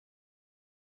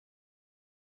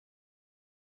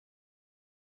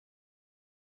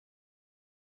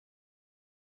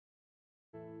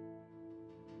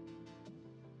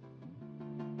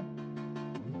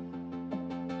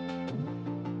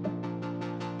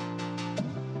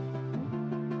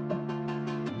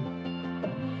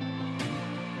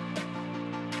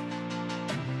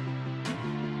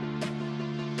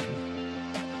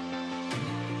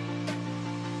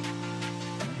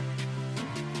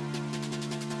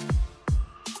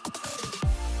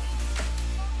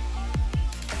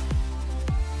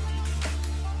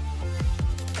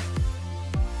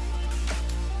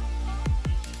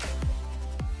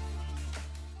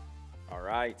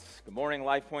right. Good morning,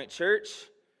 Life Point Church.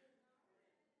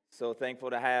 So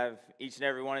thankful to have each and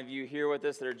every one of you here with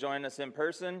us that are joining us in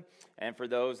person. And for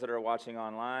those that are watching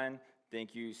online,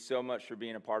 thank you so much for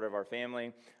being a part of our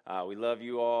family. We love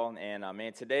you all. And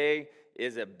man, today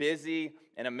is a busy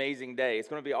and amazing day. It's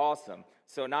going to be awesome.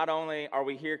 So not only are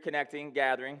we here connecting,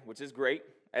 gathering, which is great,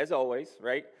 as always,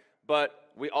 right? But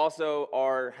we also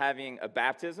are having a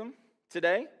baptism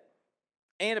today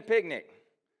and a picnic.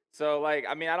 So, I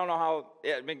don't know how,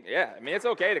 it's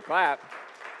okay to clap.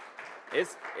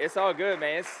 It's all good,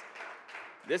 man.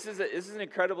 This is an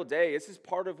incredible day. This is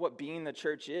part of what being the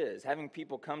church is, having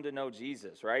people come to know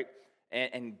Jesus, right?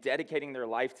 And dedicating their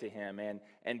life to him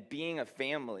and being a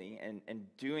family and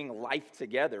doing life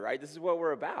together, right? This is what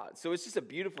we're about. So it's just a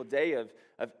beautiful day of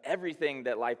everything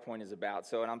that Life Point is about.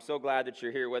 So, and I'm so glad that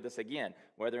you're here with us again,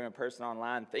 whether in person or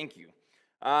online. Thank you.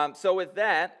 So with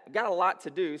that, I've got a lot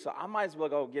to do, so I might as well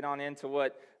go get on into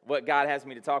what God has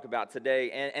me to talk about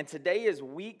today. And today is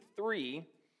week 3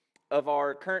 of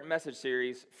our current message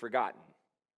series, Forgotten.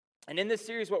 And in this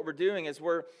series, what we're doing is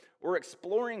we're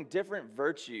exploring different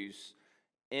virtues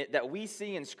that we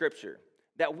see in Scripture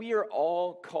that we are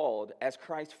all called as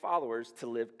Christ followers to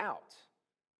live out.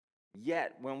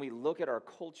 Yet, when we look at our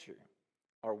culture,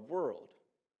 our world,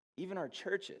 even our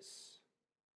churches,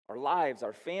 our lives,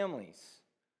 our families,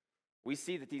 we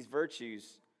see that these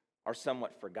virtues are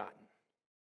somewhat forgotten.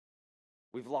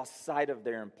 We've lost sight of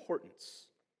their importance.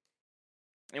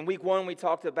 In week 1, we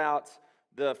talked about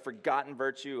the forgotten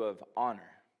virtue of honor.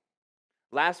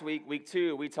 Last week, week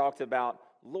 2, we talked about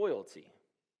loyalty.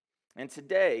 And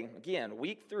today, again,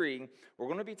 week 3, we're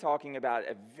going to be talking about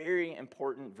a very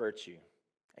important virtue.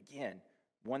 Again,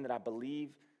 one that I believe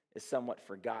is somewhat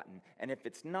forgotten. And if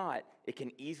it's not, it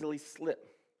can easily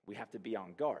slip. We have to be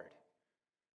on guard.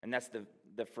 And that's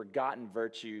the forgotten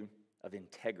virtue of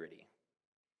integrity.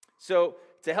 So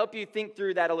to help you think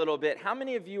through that a little bit, how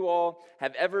many of you all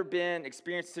have ever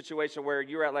experienced a situation where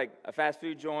you're at like a fast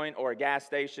food joint or a gas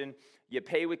station, you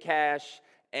pay with cash,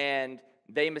 and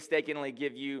they mistakenly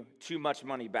give you too much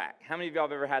money back? How many of y'all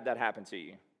have ever had that happen to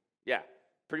you? Yeah,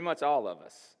 pretty much all of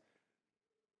us.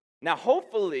 Now,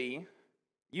 hopefully,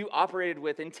 you operated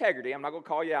with integrity. I'm not going to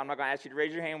call you out. I'm not going to ask you to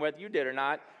raise your hand whether you did or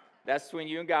not. That's between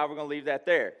you and God. We're going to leave that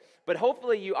there. But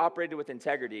hopefully you operated with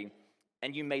integrity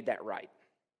and you made that right.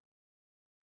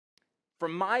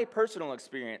 From my personal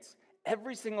experience,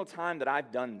 every single time that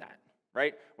I've done that,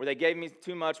 right, where they gave me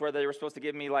too much, where they were supposed to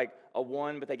give me like a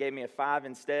 1, but they gave me a 5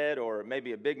 instead, or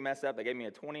maybe a big mess up, they gave me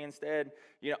a 20 instead,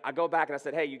 I go back and I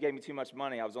said, hey, you gave me too much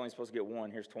money. I was only supposed to get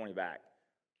 1. Here's 20 back.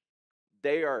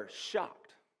 They are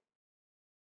shocked.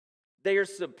 They are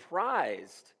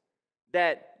surprised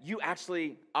that you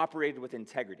actually operated with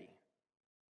integrity,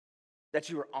 that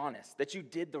you were honest, that you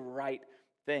did the right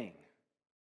thing.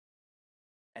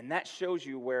 And that shows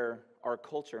you where our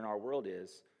culture and our world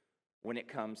is when it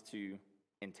comes to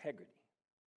integrity.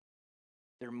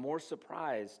 They're more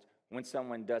surprised when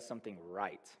someone does something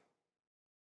right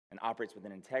and operates with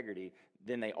an integrity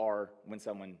than they are when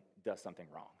someone does something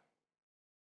wrong.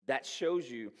 That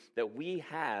shows you that we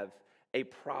have a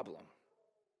problem.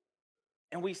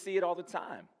 And we see it all the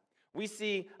time. We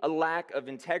see a lack of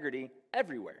integrity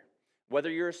everywhere. Whether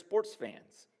you're a sports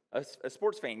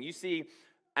fan, you see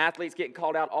athletes getting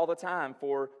called out all the time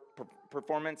for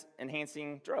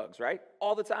performance-enhancing drugs, right?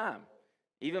 All the time.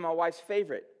 Even my wife's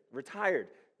favorite, retired,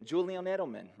 Julian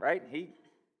Edelman, right?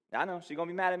 I know, she's going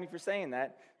to be mad at me for saying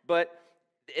that, but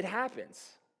it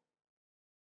happens.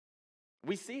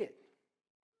 We see it.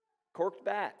 Corked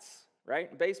bats, right?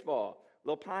 In baseball.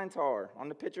 Little pine tar on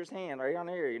the pitcher's hand right on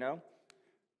here,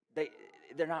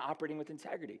 They're not operating with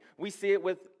integrity. We see it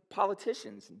with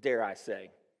politicians, dare I say,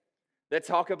 that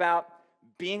talk about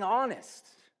being honest,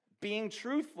 being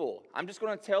truthful. I'm just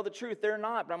going to tell the truth. They're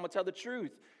not, but I'm going to tell the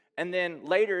truth. And then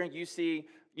later you see,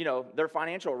 their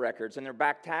financial records and their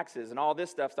back taxes and all this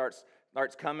stuff starts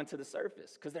coming to the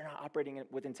surface because they're not operating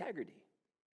with integrity.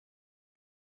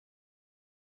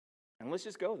 And let's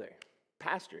just go there.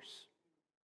 Pastors.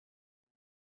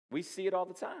 We see it all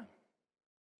the time.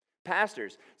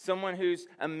 Pastors, someone who's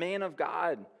a man of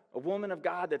God, a woman of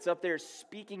God that's up there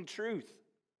speaking truth,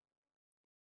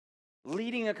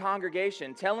 leading a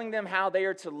congregation, telling them how they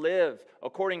are to live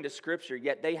according to Scripture,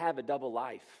 yet they have a double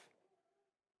life.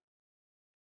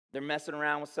 They're messing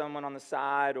around with someone on the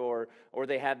side, or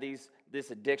they have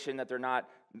this addiction that they're not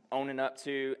owning up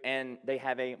to, and they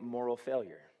have a moral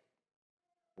failure.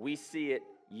 We see it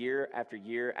year after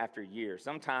year after year.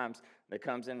 Sometimes that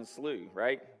comes in a slew,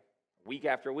 right? Week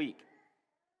after week.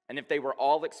 And if they were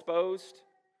all exposed,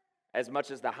 as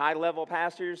much as the high-level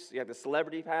pastors, the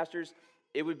celebrity pastors,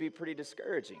 it would be pretty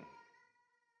discouraging.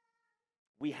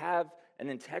 We have an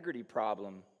integrity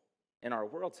problem in our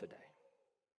world today.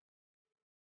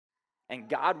 And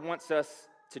God wants us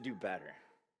to do better.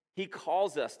 He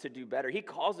calls us to do better. He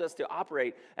calls us to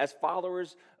operate as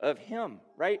followers of Him,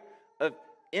 right? Of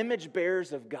image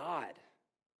bearers of God.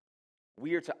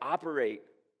 We are to operate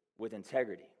with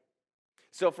integrity.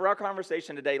 So for our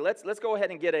conversation today, let's go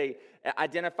ahead and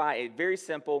identify a very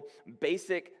simple,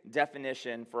 basic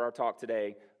definition for our talk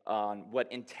today on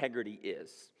what integrity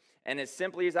is. And as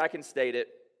simply as I can state it,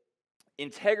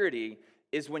 integrity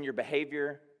is when your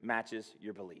behavior matches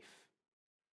your belief.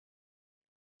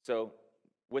 So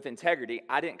with integrity,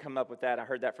 I didn't come up with that. I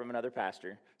heard that from another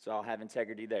pastor, so I'll have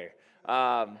integrity there.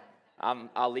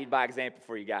 I'll lead by example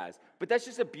for you guys. But that's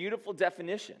just a beautiful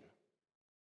definition.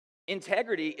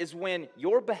 Integrity is when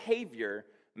your behavior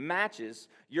matches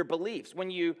your beliefs,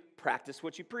 when you practice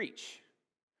what you preach,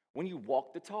 when you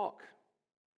walk the talk,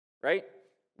 right?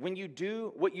 When you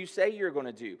do what you say you're going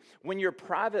to do, when your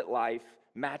private life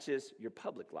matches your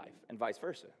public life, and vice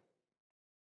versa.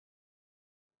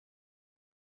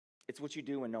 It's what you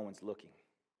do when no one's looking.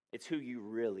 It's who you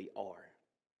really are.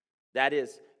 That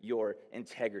is your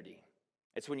integrity.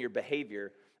 It's when your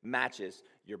behavior matches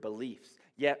your beliefs.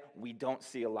 Yet, we don't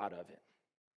see a lot of it.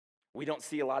 We don't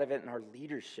see a lot of it in our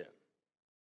leadership.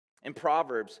 In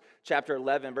Proverbs chapter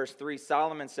 11, verse 3,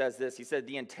 Solomon says this. He said,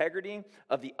 "The integrity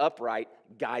of the upright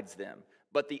guides them,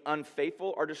 but the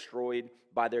unfaithful are destroyed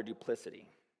by their duplicity."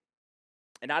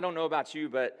 And I don't know about you,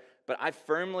 but I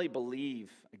firmly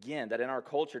believe, again, that in our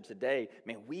culture today,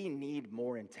 man, we need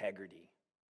more integrity.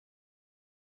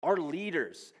 Our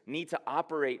leaders need to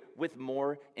operate with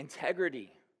more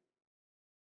integrity.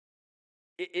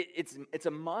 It's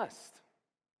a must.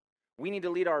 We need to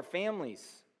lead our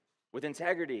families with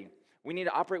integrity. We need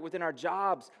to operate within our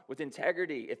jobs with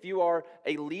integrity. If you are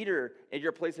a leader at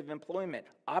your place of employment,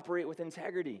 operate with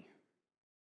integrity.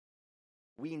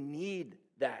 We need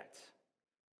that.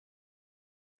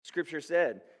 Scripture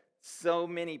said so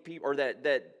many people, or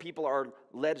that people are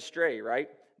led astray, right?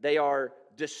 They are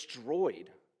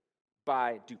destroyed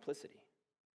by duplicity.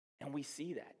 And we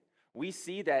see that. We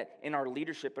see that in our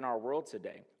leadership in our world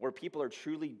today, where people are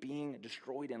truly being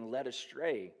destroyed and led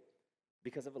astray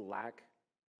because of a lack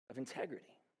of integrity.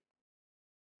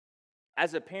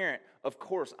 As a parent, of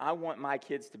course, I want my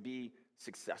kids to be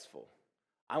successful.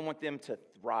 I want them to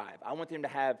thrive. I want them to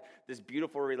have this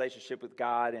beautiful relationship with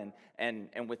God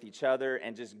and with each other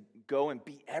and just go and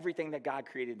be everything that God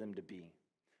created them to be.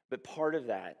 But part of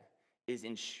that is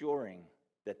ensuring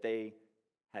that they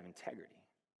have integrity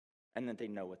and that they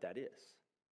know what that is.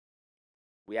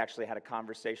 We actually had a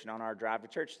conversation on our drive to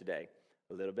church today,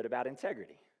 a little bit about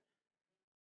integrity.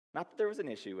 Not that there was an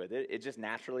issue with it, it just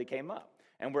naturally came up.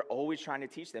 And we're always trying to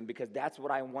teach them because that's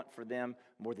what I want for them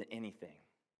more than anything.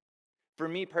 For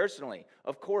me personally,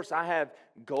 of course, I have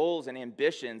goals and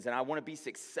ambitions and I want to be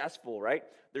successful, right?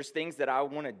 There's things that I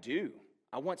want to do,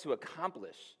 I want to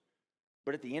accomplish.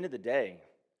 But at the end of the day,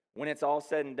 when it's all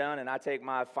said and done and I take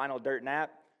my final dirt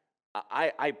nap,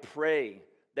 I pray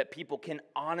that people can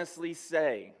honestly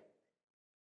say,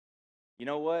 you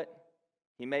know what?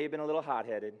 He may have been a little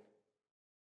hot-headed.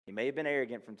 He may have been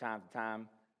arrogant from time to time,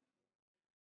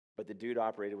 but the dude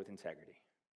operated with integrity.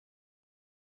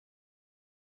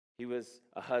 He was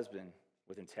a husband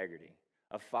with integrity,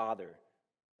 a father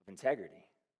of integrity,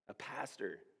 a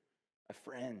pastor, a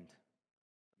friend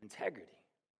of integrity.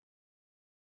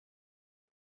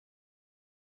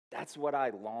 That's what I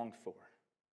longed for.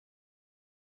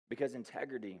 Because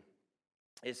integrity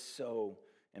is so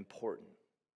important.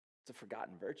 It's a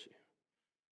forgotten virtue.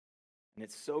 And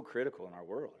it's so critical in our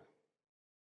world.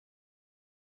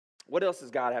 What else does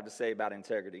God have to say about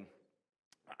integrity?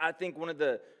 I think one of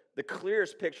the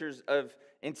clearest pictures of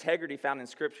integrity found in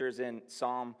Scripture is in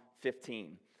Psalm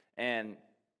 15. And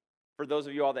for those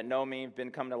of you all that know me, have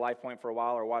been coming to Life Point for a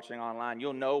while or watching online,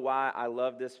 you'll know why I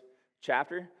love this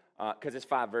chapter, because it's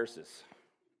 5 verses,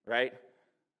 right?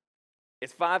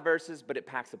 It's 5 verses, but it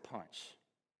packs a punch.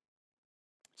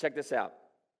 Check this out.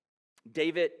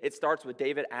 It starts with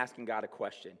David asking God a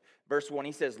question. Verse 1,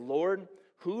 he says, "Lord,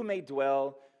 who may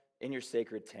dwell in your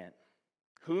sacred tent?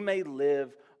 Who may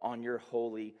live on your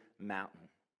holy mountain?"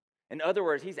 In other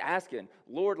words, he's asking,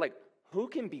 Lord, who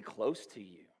can be close to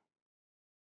you?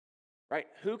 Right?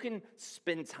 Who can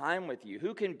spend time with you?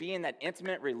 Who can be in that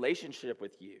intimate relationship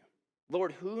with you?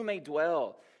 Lord, who may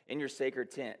dwell in your sacred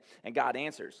tent? And God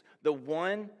answers, the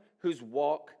one whose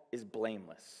walk is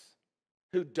blameless,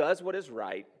 who does what is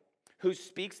right, who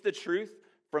speaks the truth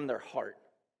from their heart,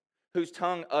 whose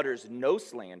tongue utters no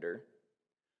slander,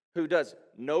 who does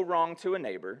no wrong to a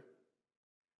neighbor,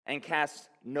 and casts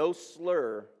no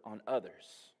slur on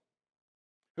others.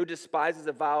 who despises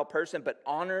a vile person but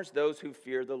honors those who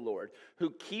fear the Lord,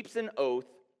 who keeps an oath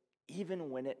even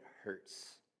when it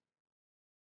hurts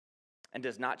and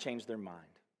does not change their mind,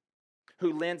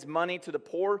 who lends money to the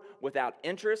poor without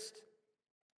interest,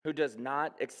 who does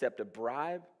not accept a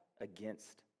bribe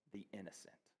against the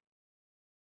innocent.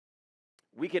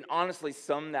 We can honestly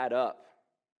sum that up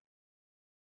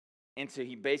into,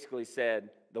 he basically said,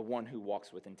 the one who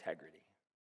walks with integrity.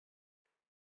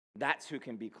 That's who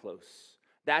can be close.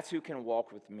 That's who can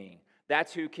walk with me.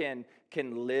 That's who can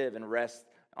live and rest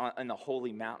on the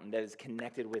holy mountain that is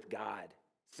connected with God.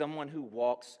 Someone who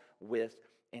walks with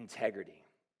integrity.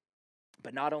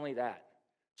 But not only that,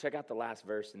 check out the last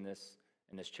verse in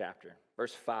this chapter.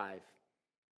 Verse 5,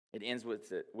 it ends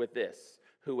with this.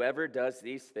 Whoever does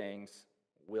these things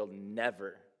will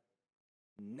never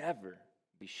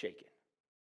be shaken.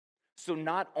 So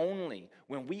not only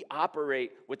when we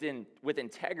operate with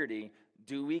integrity,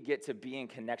 do we get to be in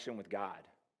connection with God,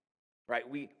 right?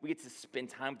 We get to spend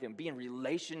time with him, be in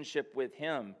relationship with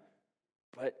him,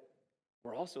 but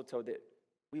we're also told that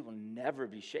we will never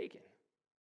be shaken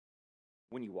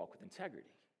when you walk with integrity.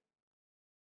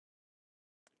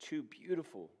 Two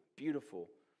beautiful, beautiful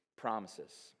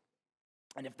promises.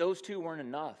 And if those two weren't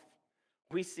enough,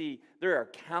 we see there are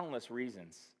countless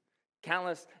reasons,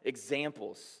 countless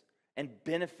examples and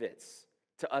benefits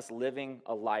to us living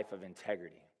a life of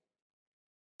integrity.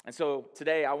 And so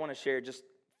today I want to share just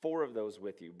 4 of those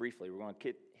with you briefly. We're going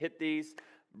to hit these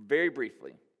very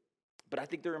briefly, but I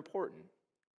think they're important.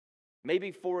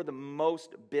 Maybe 4 of the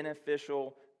most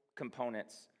beneficial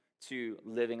components to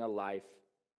living a life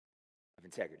of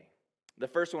integrity. The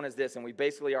first one is this, and we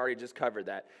basically already just covered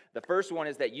that. The first one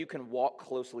is that you can walk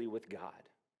closely with God.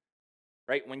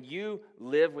 Right? When you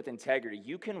live with integrity,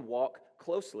 you can walk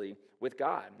closely with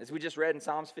God. As we just read in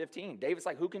Psalms 15, David's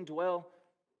like, who can dwell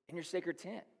in your sacred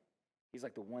tent? He's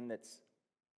like the one that's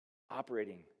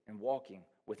operating and walking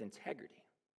with integrity.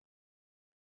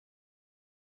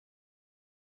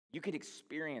 You can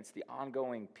experience the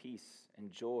ongoing peace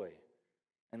and joy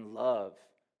and love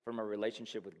from a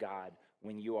relationship with God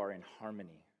when you are in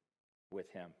harmony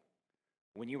with him,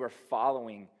 when you are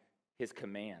following his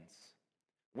commands,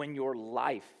 when your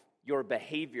life, your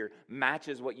behavior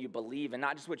matches what you believe, and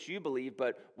not just what you believe,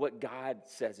 but what God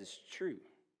says is true.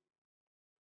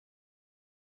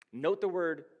 Note the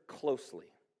word closely.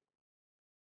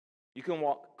 You can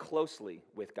walk closely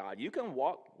with God. You can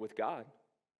walk with God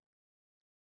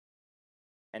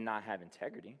and not have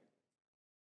integrity,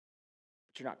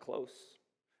 but you're not close.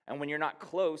 And when you're not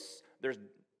close, there's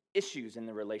issues in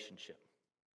the relationship.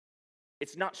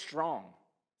 It's not strong.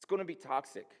 It's going to be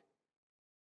toxic.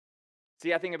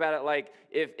 See, I think about it like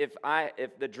if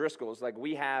the Driscolls, like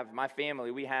my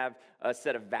family, we have a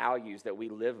set of values that we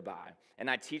live by. And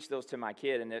I teach those to my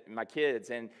kids.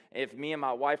 And if me and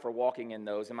my wife are walking in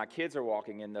those and my kids are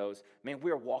walking in those, man,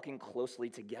 we are walking closely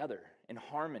together in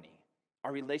harmony.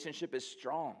 Our relationship is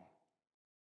strong.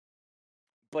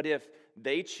 But if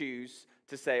they choose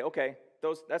to say, okay,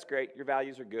 that's great, your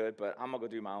values are good, but I'm gonna go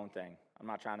do my own thing. I'm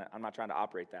not trying to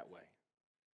operate that way.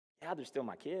 Yeah, they're still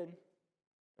my kid.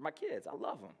 They're my kids. I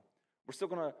love them. We're still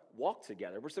going to walk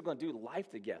together. We're still going to do life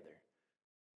together.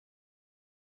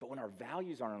 But when our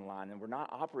values aren't in line and we're not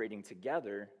operating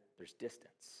together, there's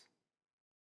distance.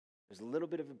 There's a little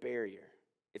bit of a barrier.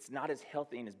 It's not as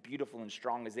healthy and as beautiful and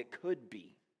strong as it could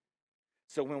be.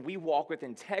 So when we walk with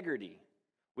integrity,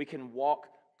 we can walk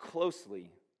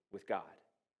closely with God.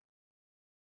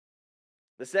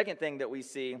 The second thing that we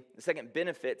see, the second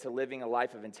benefit to living a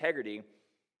life of integrity,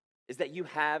 is that you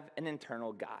have an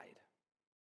internal guide.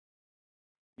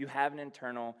 You have an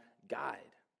internal guide.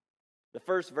 The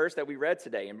first verse that we read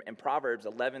today in Proverbs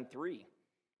 11:3,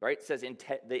 right, says,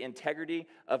 the integrity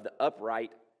of the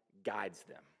upright guides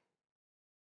them.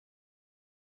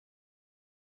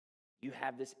 You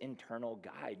have this internal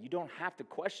guide. You don't have to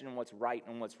question what's right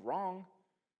and what's wrong.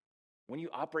 When you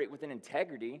operate with an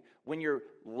integrity, when your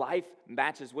life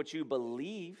matches what you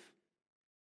believe,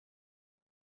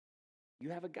 you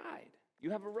have a guide.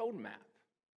 You have a roadmap.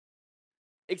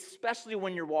 Especially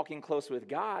when you're walking close with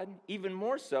God, even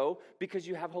more so because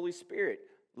you have Holy Spirit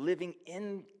living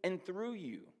in and through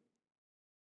you.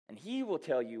 And he will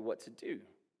tell you what to do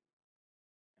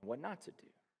and what not to do.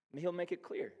 And he'll make it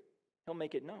clear. He'll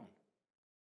make it known.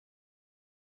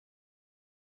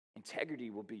 Integrity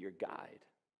will be your guide.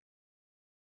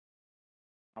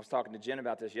 I was talking to Jen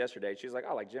about this yesterday. She's like,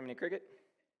 oh, like Jiminy Cricket?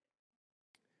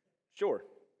 Sure.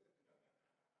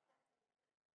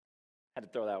 Had to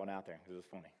throw that one out there because it was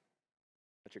funny.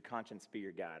 Let your conscience be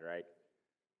your guide, right?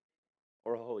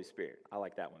 Or the Holy Spirit. I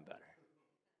like that one better.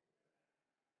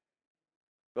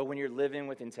 But when you're living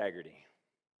with integrity,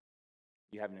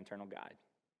 you have an internal guide.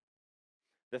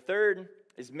 The third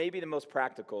is maybe the most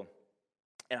practical,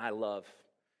 and I love,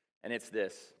 and it's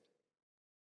this.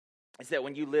 It's that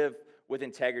when you live with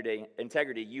integrity,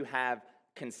 you have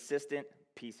consistent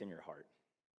peace in your heart.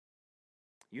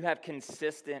 You have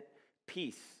consistent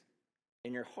peace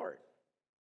in your heart.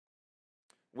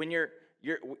 When you're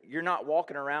not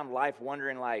walking around life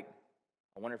wondering like,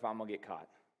 I wonder if I'm going to get caught.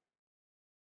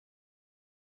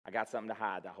 I got something to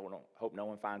hide. I hope no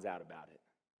one finds out about it.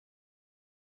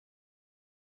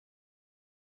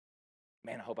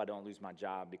 Man, I hope I don't lose my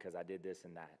job because I did this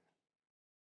and that.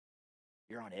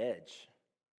 You're on edge,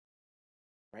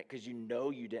 right? Because you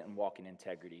know you didn't walk in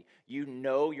integrity. You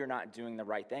know you're not doing the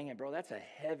right thing. And bro, that's a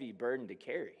heavy burden to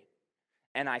carry.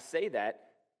 And I say that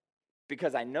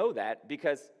because I know that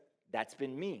because that's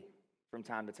been me from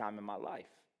time to time in my life.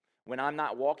 When I'm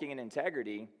not walking in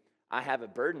integrity, I have a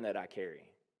burden that I carry,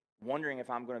 wondering if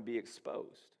I'm going to be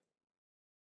exposed.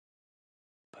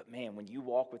 But man, when you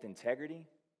walk with integrity,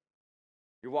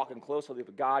 you're walking closely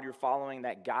with God, you're following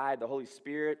that guide, the Holy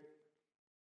Spirit,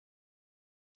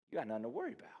 you got nothing to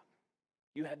worry about.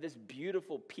 You have this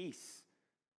beautiful peace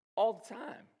all the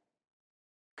time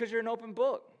because you're an open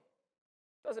book.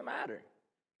 Doesn't matter.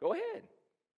 Go ahead.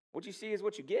 What you see is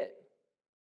what you get.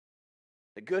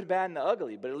 The good, bad, and the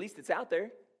ugly, but at least it's out there.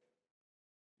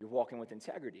 You're walking with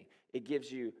integrity. It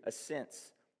gives you a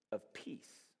sense of peace.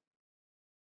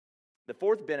 The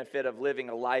fourth benefit of living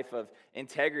a life of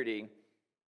integrity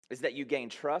is that you gain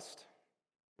trust,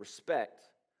 respect,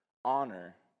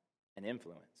 honor, and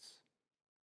influence.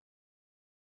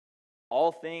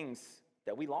 All things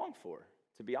that we long for,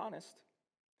 to be honest.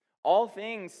 All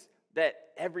things that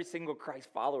every single Christ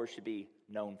follower should be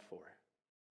known for.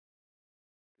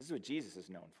 This is what Jesus is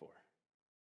known for.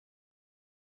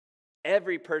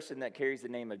 Every person that carries the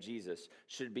name of Jesus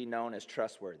should be known as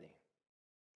trustworthy,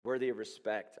 worthy of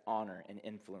respect, honor, and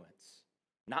influence.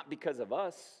 Not because of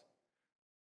us,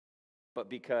 but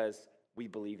because we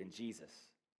believe in Jesus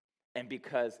and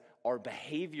because our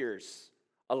behaviors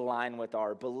align with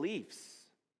our beliefs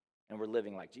and we're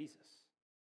living like Jesus.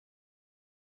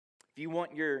 If you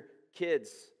want your kids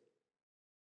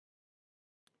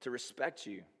to respect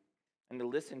you and to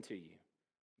listen to you,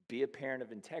 be a parent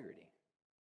of integrity.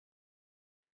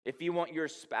 If you want your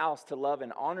spouse to love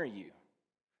and honor you,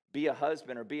 be a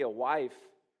husband or be a wife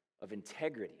of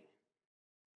integrity.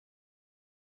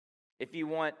 If you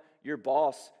want your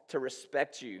boss to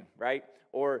respect you, right?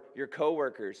 Or your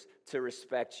coworkers to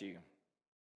respect you.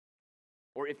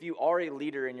 Or if you are a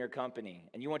leader in your company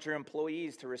and you want your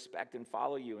employees to respect and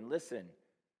follow you and listen,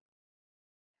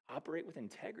 operate with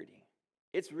integrity.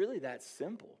 It's really that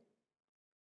simple.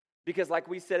 Because like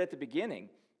we said at the beginning,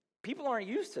 people aren't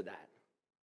used to that.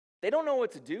 They don't know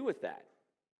what to do with that.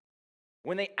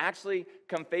 When they actually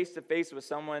come face to face with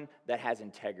someone that has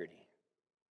integrity,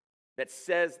 that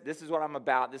says, this is what I'm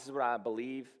about, this is what I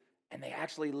believe, and they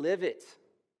actually live it.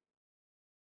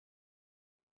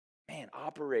 Man,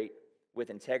 operate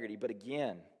with integrity. But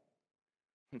again,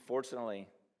 unfortunately,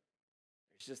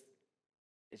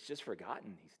 it's just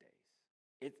forgotten these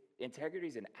days. Integrity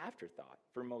is an afterthought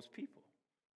for most people.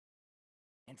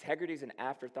 Integrity is an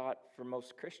afterthought for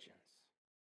most Christians.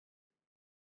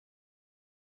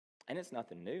 And it's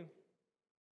nothing new.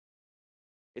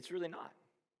 It's really not.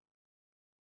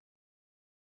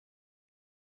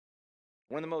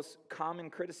 One of the most common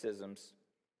criticisms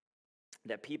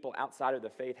that people outside of the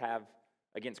faith have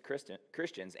against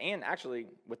Christians, and actually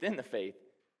within the faith,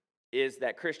 is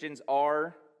that Christians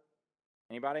are,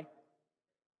 anybody?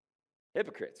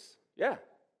 Hypocrites. Yeah.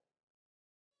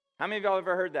 How many of y'all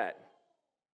ever heard that?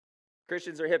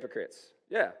 Christians are hypocrites.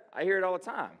 Yeah, I hear it all the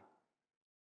time.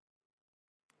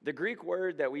 The Greek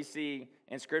word that we see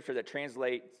in Scripture that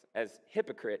translates as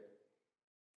hypocrite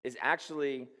is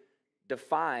actually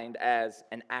defined as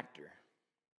an actor.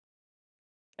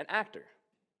 An actor.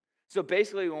 So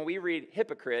basically, when we read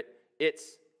hypocrite,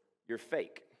 it's you're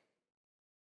fake.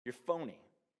 You're phony.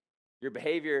 Your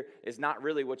behavior is not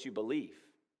really what you believe.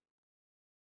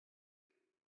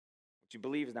 What you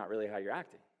believe is not really how you're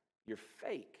acting. You're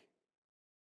fake.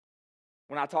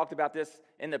 When I talked about this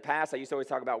in the past, I used to always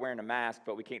talk about wearing a mask,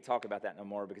 but we can't talk about that no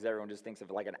more because everyone just thinks of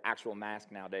like an actual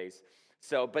mask nowadays.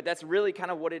 But that's really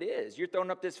kind of what it is. You're throwing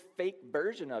up this fake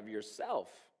version of yourself.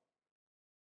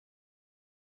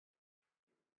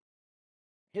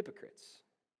 Hypocrites.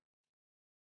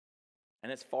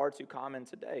 And it's far too common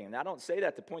today. And I don't say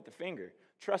that to point the finger.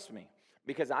 Trust me,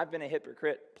 because I've been a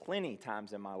hypocrite plenty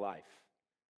times in my life.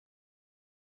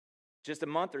 Just a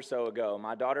month or so ago,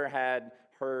 my daughter had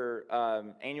her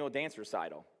annual dance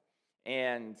recital.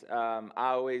 And I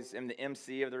always am the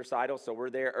MC of the recital, so we're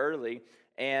there early.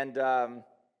 And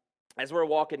as we're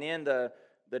walking in, the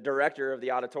director of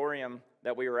the auditorium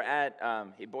that we were at,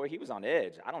 he was on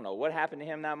edge. I don't know what happened to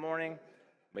him that morning,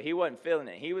 but he wasn't feeling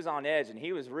it. He was on edge, and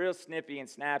he was real snippy and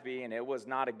snappy, and it was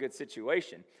not a good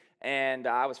situation. And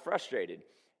I was frustrated.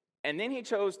 And then he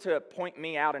chose to point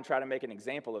me out and try to make an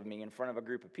example of me in front of a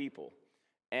group of people.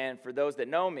 And for those that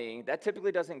know me, that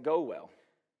typically doesn't go well.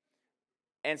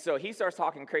 And so he starts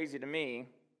talking crazy to me.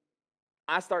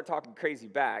 I start talking crazy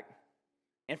back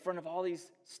in front of all these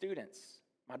students,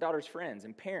 my daughter's friends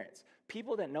and parents,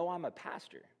 people that know I'm a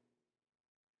pastor.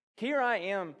 Here I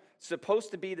am,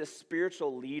 supposed to be the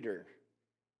spiritual leader,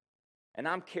 and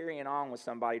I'm carrying on with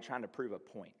somebody trying to prove a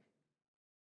point.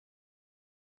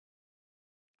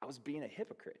 I was being a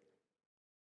hypocrite.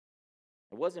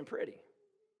 It wasn't pretty.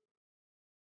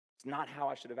 It's not how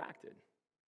I should have acted.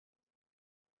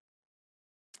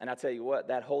 And I tell you what,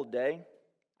 that whole day,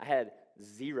 I had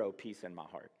zero peace in my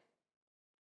heart.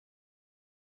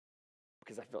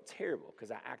 Because I felt terrible,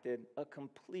 because I acted a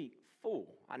complete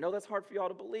fool. I know that's hard for y'all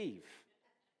to believe.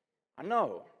 I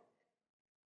know.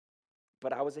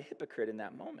 But I was a hypocrite in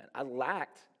that moment. I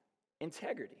lacked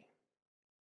integrity.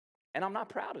 And I'm not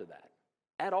proud of that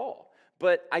at all.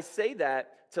 But I say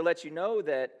that to let you know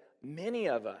that many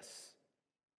of us,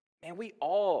 man, we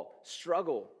all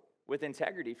struggle with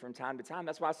integrity from time to time.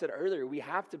 That's why I said earlier, we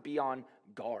have to be on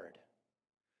guard.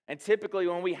 And typically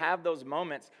when we have those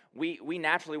moments, we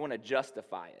naturally want to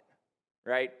justify it,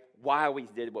 right? Why we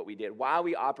did what we did, why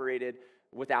we operated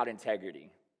without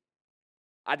integrity.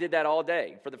 I did that all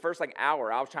day. For the first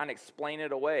hour, I was trying to explain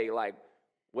it away like,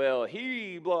 well,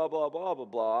 he blah, blah, blah, blah,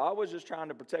 blah. I was just trying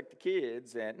to protect the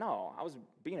kids. And no, I was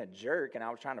being a jerk and I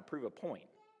was trying to prove a point,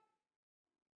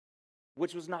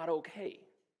 which was not okay.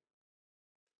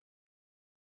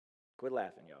 Quit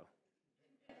laughing, y'all.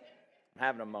 I'm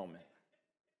having a moment.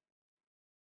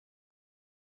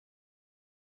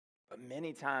 But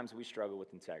many times we struggle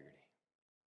with integrity.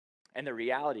 And the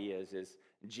reality is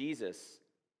Jesus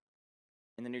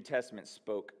in the New Testament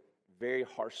spoke very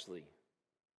harshly,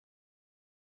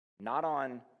 not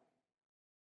on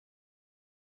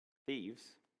thieves,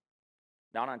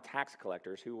 not on tax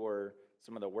collectors who were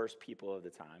some of the worst people of the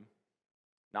time,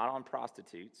 not on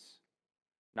prostitutes,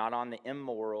 not on the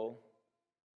immoral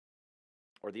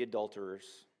or the adulterers.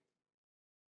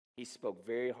 He spoke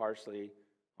very harshly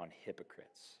on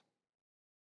hypocrites.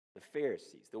 The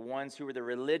Pharisees, the ones who were the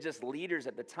religious leaders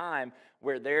at the time,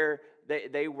 where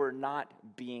they were not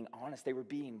being honest. They were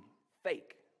being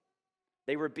fake.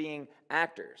 They were being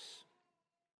actors.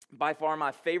 By far,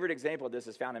 my favorite example of this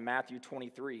is found in Matthew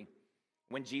 23,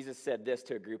 when Jesus said this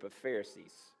to a group of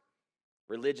Pharisees,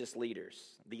 religious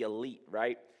leaders, the elite,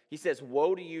 right? He says,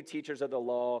 "Woe to you, teachers of the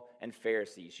law and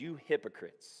Pharisees, you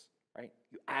hypocrites," right?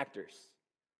 You actors.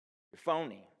 You're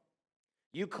phony.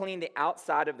 You clean the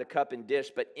outside of the cup and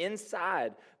dish, but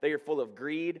inside they are full of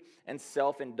greed and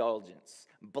self-indulgence.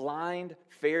 Blind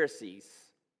Pharisees.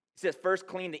 He says, first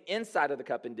clean the inside of the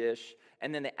cup and dish,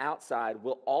 and then the outside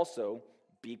will also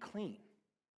be clean.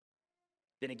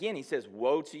 Then again, he says,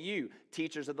 woe to you,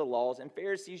 teachers of the laws and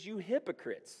Pharisees, you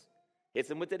hypocrites. Hits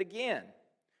them with it again.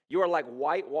 You are like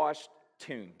whitewashed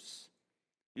tombs.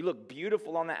 You look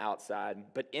beautiful on the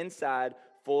outside, but inside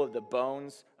full of the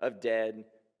bones of dead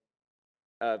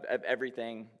and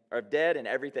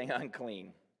everything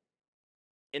unclean.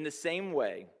 In the same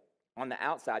way, on the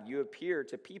outside, you appear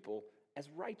to people as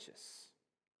righteous.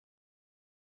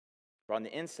 But on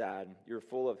the inside, you're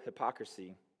full of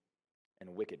hypocrisy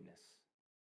and wickedness.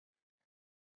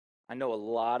 I know a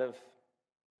lot of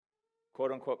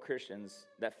quote-unquote Christians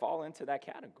that fall into that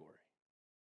category,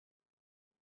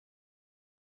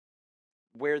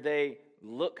 where they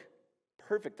look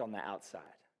perfect on the outside.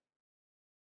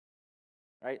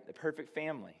 Right? The perfect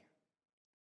family,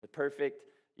 the perfect,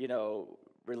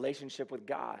 relationship with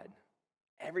God.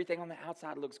 Everything on the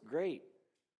outside looks great,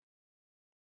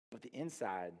 but the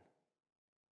inside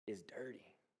is dirty.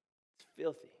 It's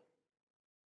filthy.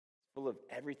 It's full of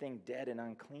everything dead and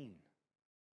unclean.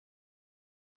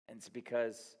 And it's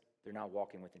because they're not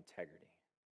walking with integrity.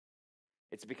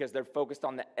 It's because they're focused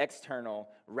on the external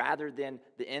rather than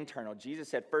the internal. Jesus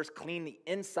said, first clean the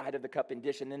inside of the cup and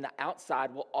dish, and then the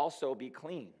outside will also be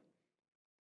clean.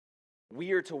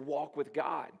 We are to walk with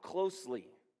God closely.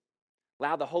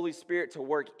 Allow the Holy Spirit to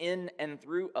work in and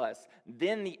through us.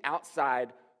 Then the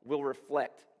outside will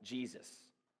reflect Jesus.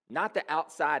 Not the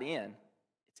outside in,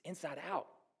 it's inside out.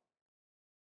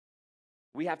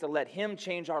 We have to let Him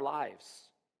change our lives.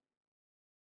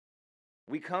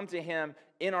 We come to Him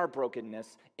in our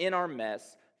brokenness, in our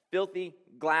mess, filthy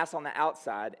glass on the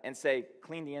outside and say,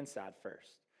 clean the inside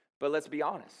first. But let's be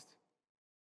honest.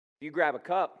 If you grab a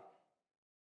cup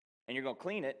and you're going to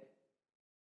clean it,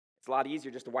 it's a lot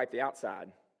easier just to wipe the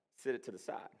outside, sit it to the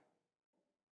side.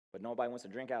 But nobody wants to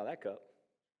drink out of that cup.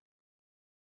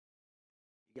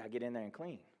 You got to get in there and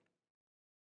clean.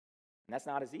 And that's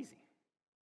not as easy.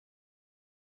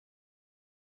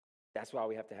 That's why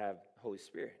we have to have the Holy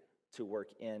Spirit to work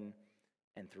in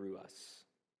and through us.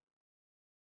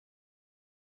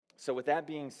 So with that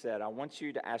being said, I want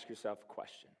you to ask yourself a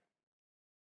question.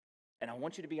 And I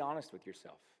want you to be honest with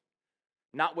yourself.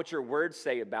 Not what your words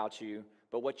say about you,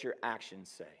 but what your actions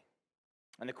say.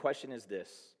 And the question is this: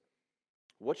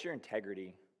 what's your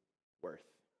integrity worth?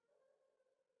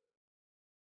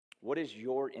 What is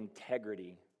your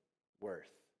integrity worth?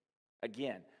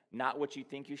 Again, not what you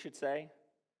think you should say,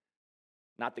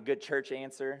 not the good church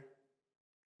answer,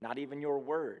 not even your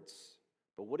words,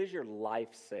 but what does your life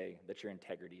say that your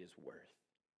integrity is worth?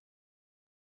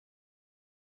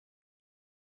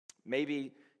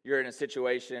 Maybe you're in a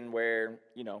situation where,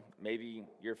 maybe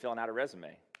you're filling out a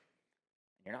resume.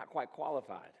 You're not quite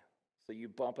qualified, so you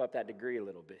bump up that degree a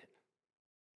little bit,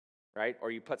 right? Or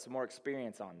you put some more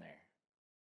experience on there.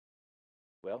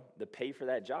 Well, the pay for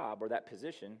that job or that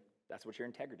position, that's what your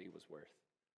integrity was worth,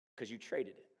 because you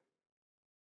traded it.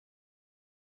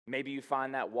 Maybe you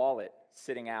find that wallet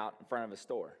sitting out in front of a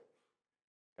store,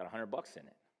 got $100 in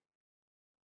it.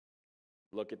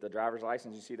 Look at the driver's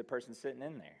license, you see the person sitting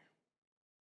in there.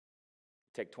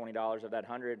 Take $20 of that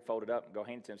 100, fold it up, and go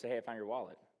hand it to him, say, hey, I found your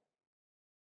wallet.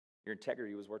 Your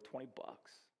integrity was worth $20.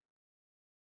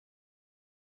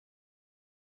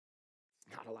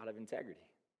 It's not a lot of integrity.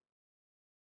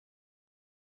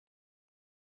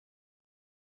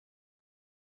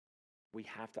 We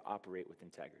have to operate with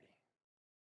integrity.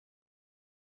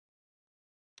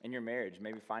 In your marriage,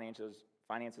 maybe finances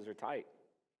are tight,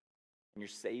 and you're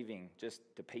saving just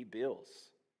to pay bills,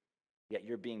 yet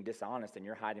you're being dishonest and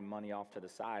you're hiding money off to the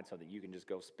side so that you can just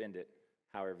go spend it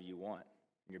however you want.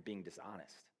 And you're being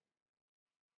dishonest.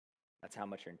 That's how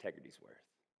much your integrity's worth.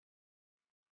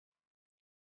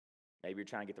 Maybe you're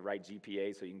trying to get the right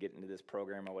GPA so you can get into this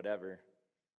program or whatever,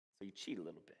 so you cheat a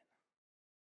little bit.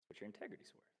 That's what your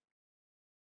integrity's worth.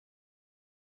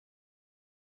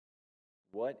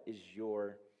 What is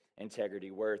your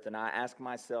integrity worth? And I ask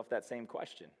myself that same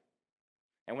question.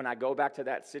 And when I go back to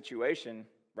that situation,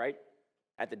 right,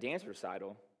 at the dance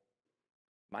recital,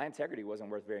 my integrity wasn't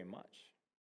worth very much.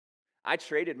 I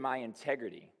traded my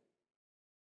integrity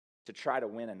to try to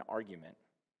win an argument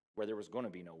where there was going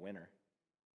to be no winner.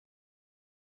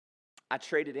 I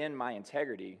traded in my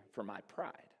integrity for my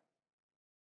pride.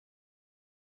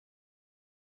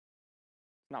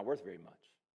 It's not worth very much.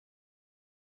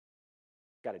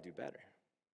 Got to do better.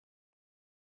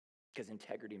 Because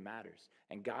integrity matters.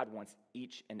 And God wants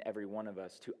each and every one of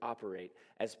us to operate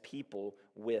as people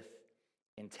with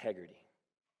integrity.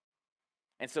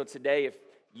 And so today, if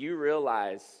you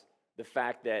realize the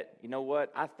fact that, you know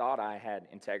what, I thought I had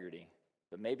integrity,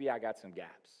 but maybe I got some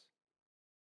gaps.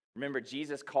 Remember,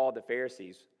 Jesus called the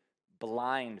Pharisees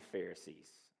blind Pharisees,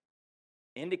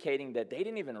 indicating that they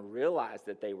didn't even realize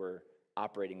that they were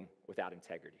operating without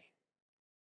integrity.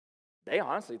 They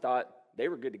honestly thought they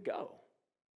were good to go.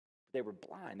 They were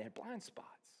blind. They had blind spots.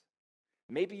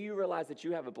 Maybe you realize that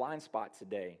you have a blind spot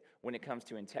today when it comes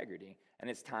to integrity, and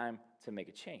it's time to make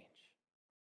a change.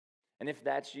 And if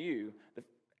that's you,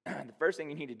 the first thing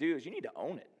you need to do is you need to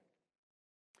own it.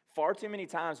 Far too many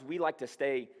times we like to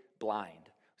stay blind,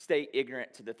 stay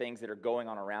ignorant to the things that are going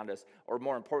on around us, or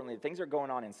more importantly, the things that are going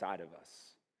on inside of us.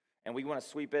 And we want to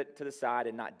sweep it to the side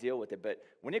and not deal with it. But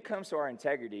when it comes to our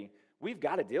integrity, we've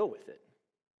got to deal with it.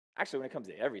 Actually, when it comes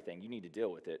to everything, you need to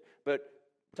deal with it. But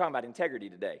we're talking about integrity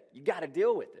today. You got to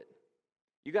deal with it.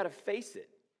 You got to face it.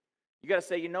 You got to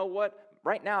say, you know what?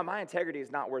 Right now, my integrity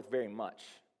is not worth very much.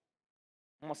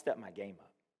 I'm going to step my game up.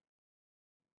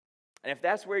 And if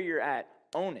that's where you're at,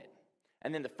 own it.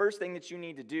 And then the first thing that you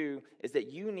need to do is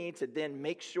that you need to then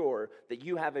make sure that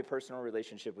you have a personal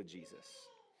relationship with Jesus.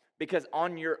 Because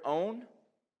on your own,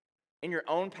 in your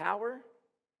own power,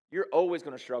 you're always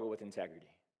going to struggle with integrity.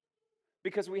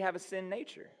 Because we have a sin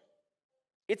nature.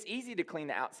 It's easy to clean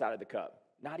the outside of the cup,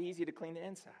 not easy to clean the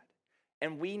inside.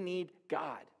 And we need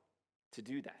God to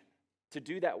do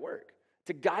that work,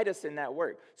 to guide us in that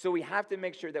work. So we have to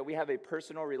make sure that we have a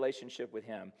personal relationship with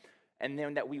Him, and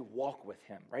then that we walk with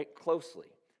Him, right,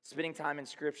 closely, spending time in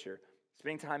Scripture,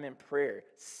 spending time in prayer,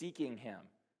 seeking Him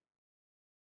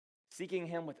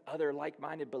with other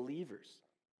like-minded believers,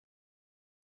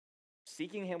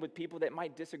 seeking Him with people that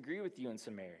might disagree with you in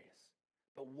some areas,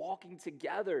 but walking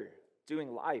together,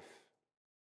 doing life.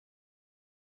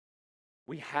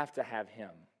 We have to have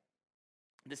him.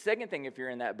 The second thing, if you're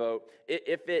in that boat,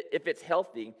 if it's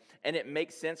healthy and it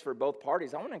makes sense for both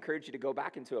parties, I want to encourage you to go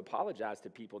back and to apologize to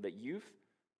people that you've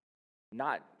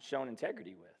not shown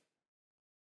integrity with.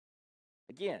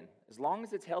 Again, as long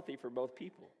as it's healthy for both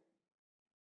people.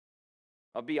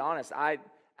 I'll be honest,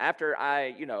 after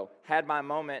I had my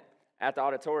moment at the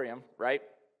auditorium, right?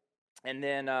 And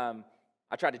then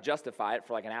I tried to justify it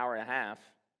for like an hour and a half.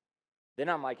 Then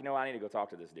I'm like, I need to go talk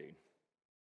to this dude.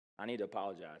 I need to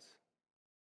apologize.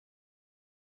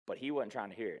 But he wasn't trying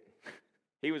to hear it.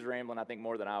 He was rambling, I think,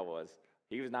 more than I was.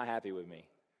 He was not happy with me.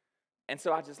 And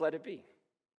so I just let it be.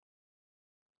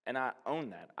 And I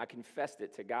owned that. I confessed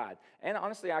it to God. And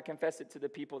honestly, I confessed it to the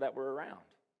people that were around.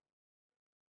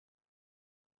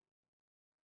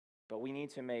 But we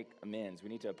need to make amends. We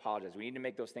need to apologize. We need to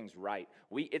make those things right.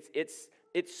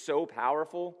 It's so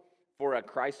powerful for a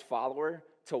Christ follower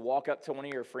to walk up to one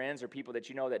of your friends or people that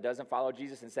you know that doesn't follow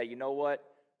Jesus and say, you know what?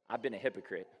 I've been a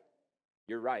hypocrite.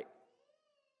 You're right.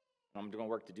 I'm going to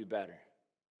work to do better.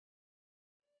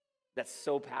 That's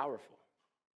so powerful.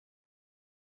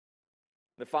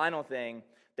 The final thing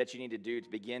that you need to do to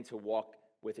begin to walk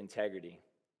with integrity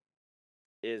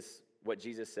is what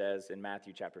Jesus says in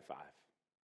Matthew chapter 5,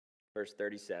 verse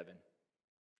 37.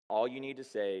 All you need to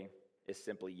say is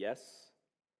simply yes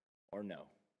or no.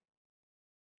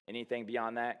 Anything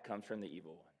beyond that comes from the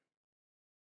evil one.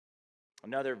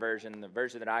 Another version, the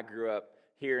version that I grew up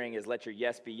hearing, is let your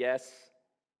yes be yes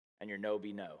and your no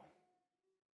be no.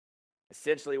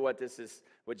 Essentially what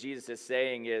Jesus is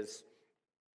saying is,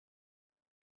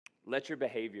 let your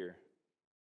behavior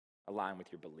align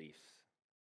with your beliefs.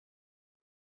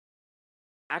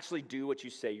 Actually do what you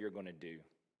say you're going to do.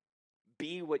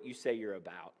 Be what you say you're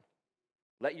about.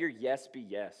 Let your yes be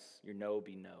yes, your no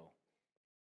be no.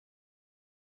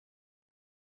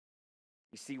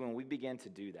 You see, when we begin to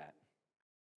do that,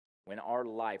 when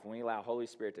we allow Holy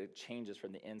Spirit to change us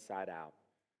from the inside out,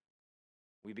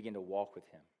 we begin to walk with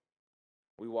him.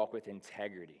 We walk with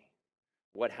integrity.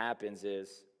 What happens is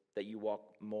that you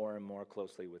walk more and more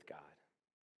closely with God.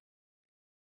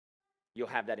 You'll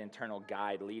have that internal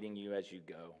guide leading you as you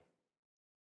go.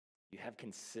 You have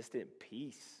consistent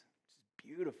peace,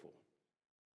 which is beautiful.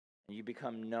 And you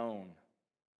become known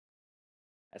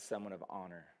as someone of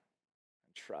honor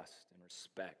and trust and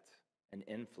respect and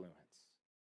influence,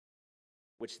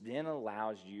 which then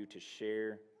allows you to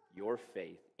share your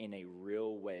faith in a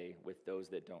real way with those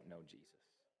that don't know Jesus,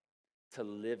 to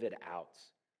live it out.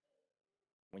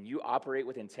 When you operate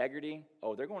with integrity,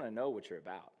 they're going to know what you're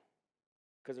about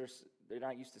because they're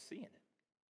not used to seeing it.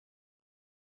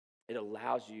 It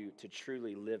allows you to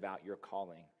truly live out your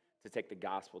calling to take the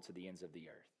gospel to the ends of the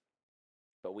earth.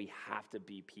 But we have to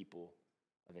be people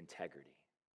of integrity.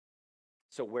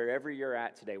 So wherever you're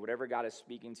at today, whatever God is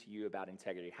speaking to you about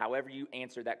integrity, however you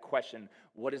answer that question,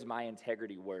 what is my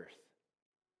integrity worth?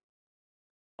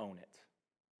 Own it.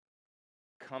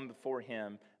 Come before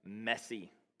him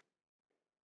messy.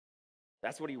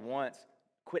 That's what he wants.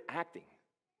 Quit acting.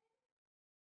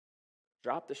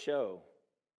 Drop the show.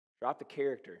 Drop the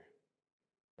character,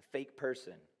 the fake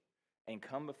person, and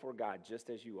come before God just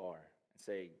as you are and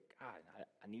say, God,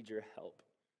 I need your help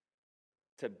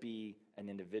to be an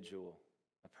individual,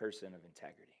 a person of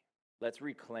integrity. Let's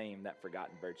reclaim that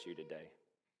forgotten virtue today.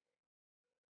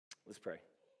 Let's pray.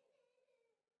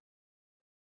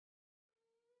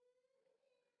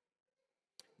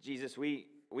 Jesus, we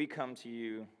come to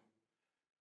you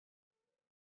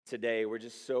today. We're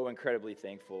just so incredibly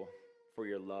thankful for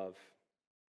your love.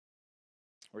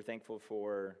 We're thankful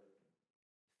for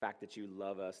the fact that you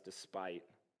love us despite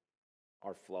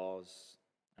our flaws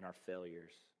and our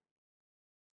failures,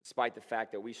 despite the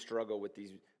fact that we struggle with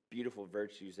these beautiful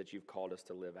virtues that you've called us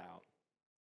to live out.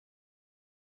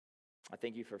 I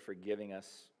thank you for forgiving us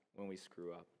when we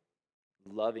screw up,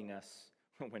 loving us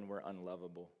when we're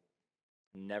unlovable,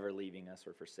 never leaving us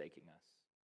or forsaking us.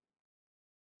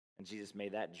 And Jesus, may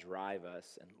that drive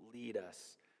us and lead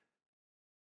us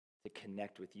to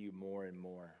connect with you more and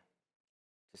more,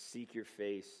 to seek your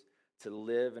face, to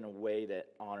live in a way that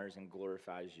honors and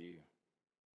glorifies you.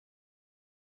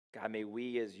 God, may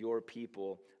we as your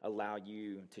people allow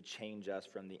you to change us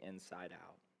from the inside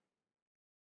out.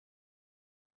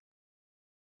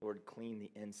 Lord, clean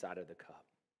the inside of the cup.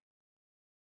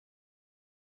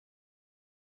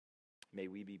 May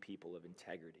we be people of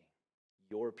integrity,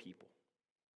 your people.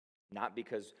 Not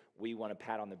because we want to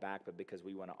pat on the back, but because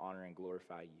we want to honor and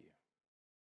glorify you.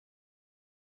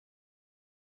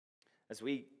 As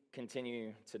we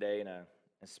continue today in a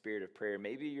spirit of prayer,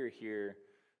 maybe you're here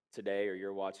today or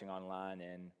you're watching online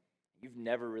and you've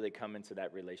never really come into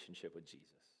that relationship with Jesus.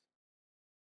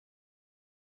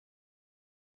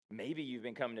 Maybe you've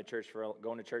been going to church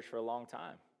for a long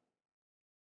time.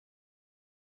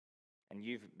 And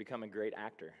you've become a great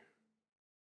actor.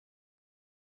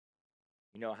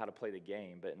 You know how to play the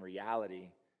game, but in reality,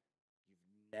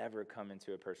 you've never come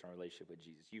into a personal relationship with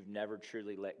Jesus. You've never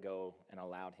truly let go and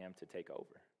allowed him to take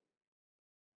over.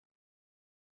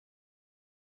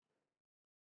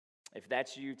 If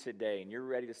that's you today and you're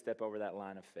ready to step over that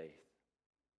line of faith,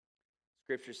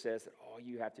 Scripture says that all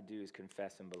you have to do is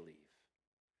confess and believe.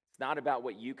 It's not about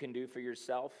what you can do for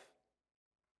yourself.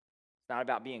 It's not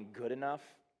about being good enough.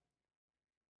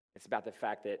 It's about the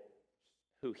fact that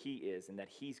who he is and that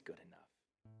he's good enough.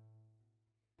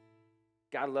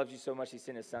 God loves you so much, he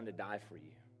sent his son to die for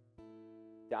you.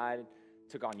 Died,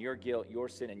 took on your guilt, your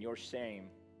sin, and your shame,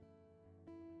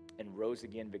 and rose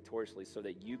again victoriously so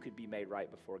that you could be made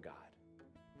right before God.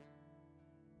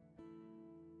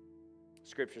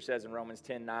 Scripture says in Romans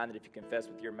 10:9 that if you confess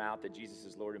with your mouth that Jesus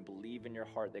is Lord and believe in your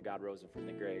heart that God rose him from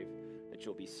the grave, that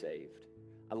you'll be saved.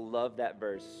 I love that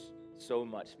verse so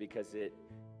much because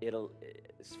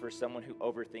it's for someone who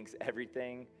overthinks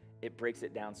everything. It breaks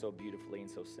it down so beautifully and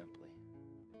so simply.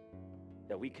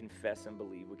 That we confess and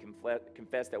believe. We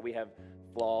confess that we have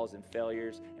flaws and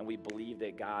failures, and we believe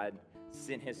that God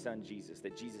sent his son Jesus,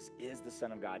 that Jesus is the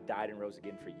Son of God, died and rose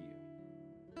again for you.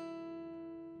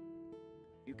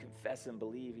 You confess and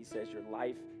believe, he says your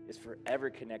life is forever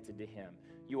connected to him.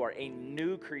 You are a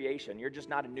new creation. You're just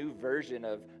not a new version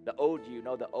of the old you.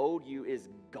 No, the old you is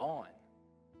gone.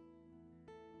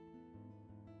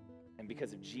 And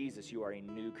because of Jesus, you are a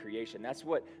new creation. That's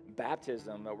what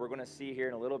baptism, we're going to see here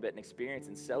in a little bit and experience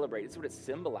and celebrate. It's what it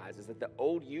symbolizes, that the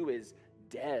old you is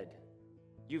dead.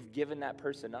 You've given that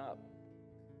person up.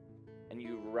 And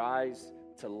you rise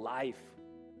to life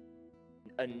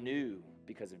anew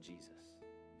because of Jesus.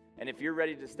 And if you're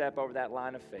ready to step over that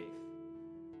line of faith,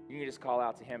 you can just call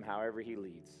out to him however he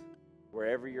leads.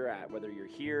 Wherever you're at, whether you're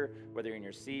here, whether you're in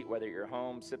your seat, whether you're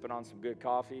home, sipping on some good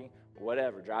coffee,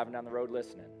 whatever, driving down the road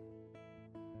listening.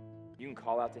 You can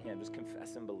call out to him. Just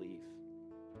confess and believe.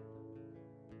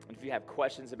 And if you have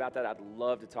questions about that, I'd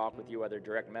love to talk with you, whether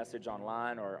direct message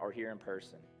online or here in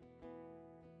person.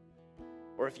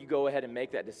 Or if you go ahead and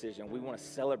make that decision, we want to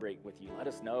celebrate with you. Let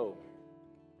us know.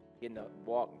 Getting to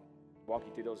walk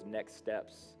you through those next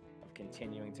steps of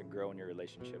continuing to grow in your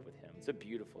relationship with him. It's a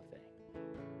beautiful thing.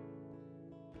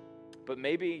 But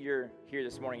maybe you're here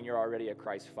this morning and you're already a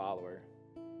Christ follower,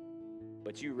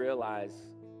 but you realize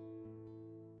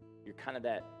you're kind of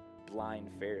that blind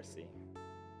Pharisee.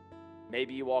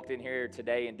 Maybe you walked in here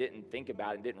today and didn't think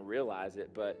about it and didn't realize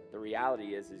it, but the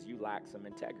reality is you lack some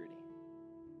integrity.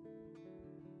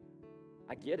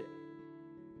 I get it.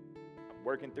 I'm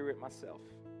working through it myself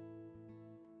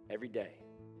every day.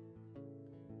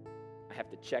 I have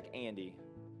to check Andy,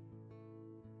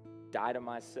 die to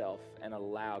myself, and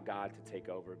allow God to take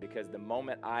over, because the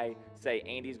moment I say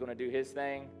Andy's going to do his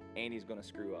thing, Andy's going to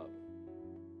screw up.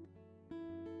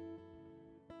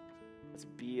 Let's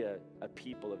be a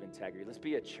people of integrity. Let's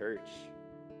be a church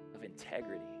of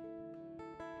integrity.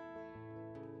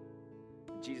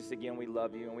 Jesus, again, we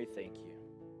love you and we thank you.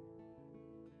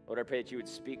 Lord, I pray that you would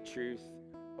speak truth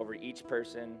over each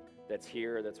person that's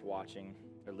here or that's watching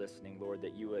or listening, Lord,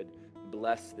 that you would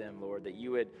bless them, Lord, that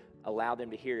you would allow them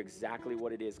to hear exactly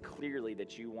what it is clearly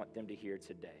that you want them to hear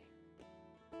today.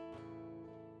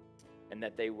 And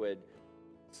that they would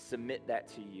submit that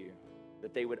to you,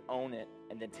 that they would own it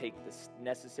and then take the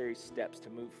necessary steps to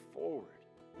move forward.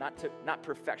 Not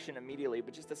perfection immediately,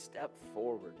 but just a step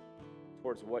forward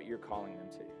towards what you're calling them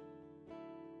to.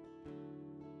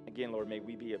 Again, Lord, may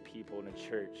we be a people in a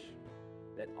church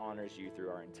that honors you through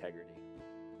our integrity.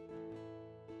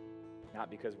 Not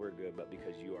because we're good, but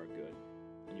because you are good,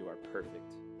 and you are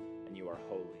perfect, and you are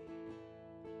holy.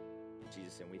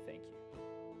 Jesus, and we thank you.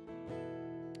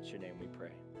 In your name we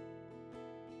pray.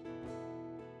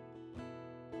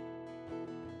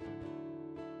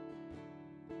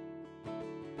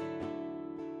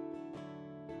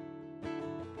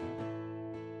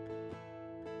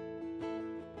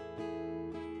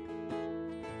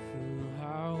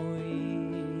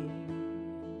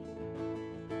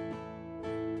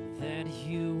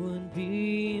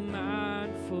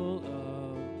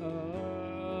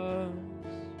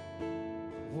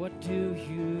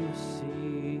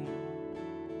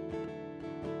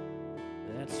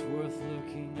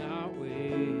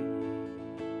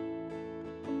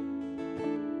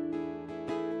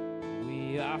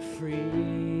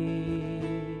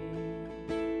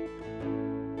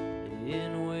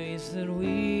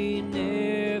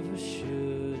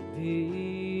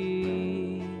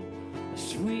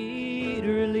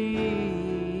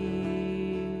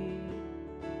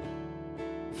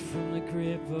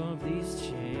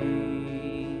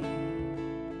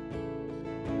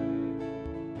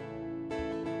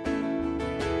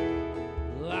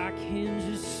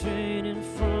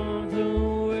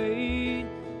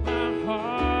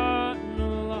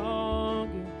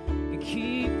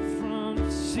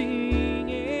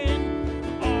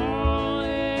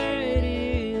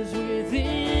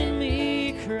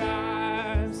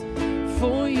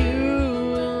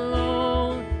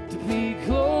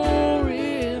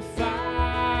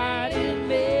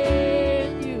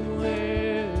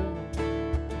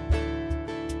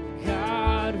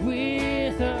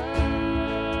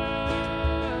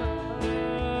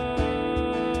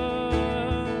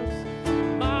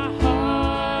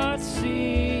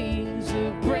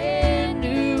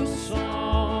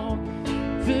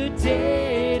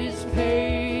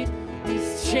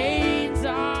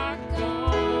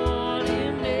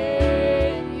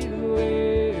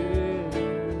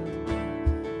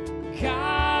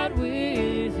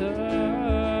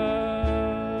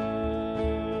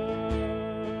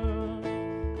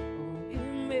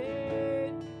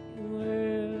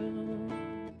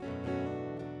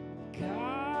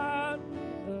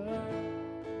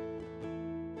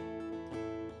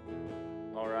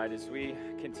 right, as we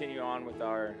continue on with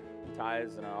our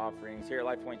tithes and our offerings, here at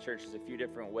Life Point Church, there's a few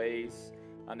different ways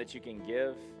that you can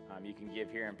give. You can give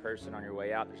here in person on your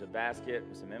way out. There's a basket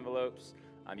with some envelopes.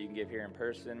 You can give here in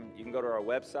person. You can go to our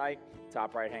website.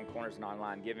 Top right-hand corner is an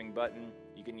online giving button.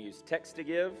 You can use text to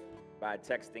give by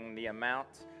texting the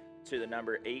amount to the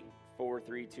number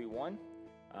 84321.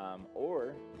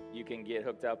 Or you can get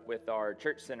hooked up with our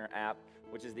Church Center app,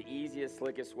 which is the easiest,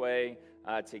 slickest way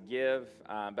to give.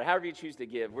 But however you choose to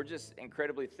give, we're just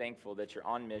incredibly thankful that you're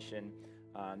on mission,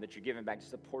 that you're giving back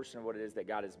just a portion of what it is that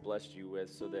God has blessed you with,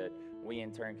 so that we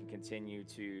in turn can continue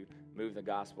to move the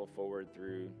gospel forward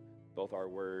through both our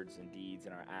words and deeds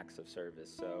and our acts of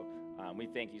service. So we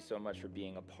thank you so much for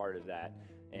being a part of that.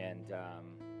 And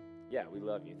yeah, we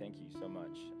love you. Thank you so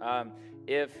much.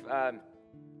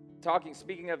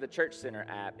 Speaking of the Church Center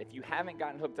app, if you haven't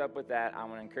gotten hooked up with that, I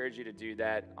want to encourage you to do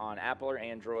that on Apple or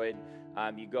Android.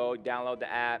 You go download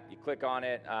the app, you click on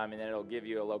it, and then it'll give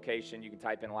you a location. You can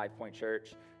type in Life Point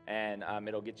Church, and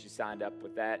it'll get you signed up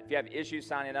with that. If you have issues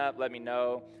signing up, let me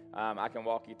know. I can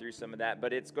walk you through some of that.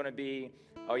 But it's going to be,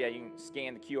 you can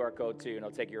scan the QR code too, and it'll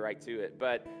take you right to it.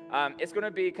 But it's going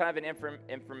to be kind of an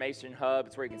information hub.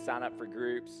 It's where you can sign up for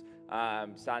groups.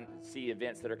 See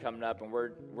events that are coming up, and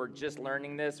we're just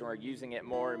learning this, and we're using it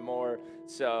more and more.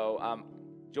 So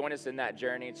join us in that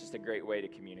journey. It's just a great way to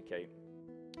communicate.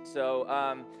 So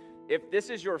if this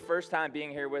is your first time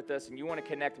being here with us and you want to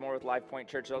connect more with Life Point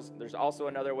Church, there's also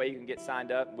another way you can get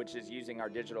signed up, which is using our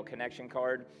digital connection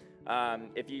card.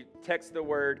 If you text the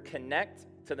word connect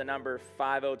to the number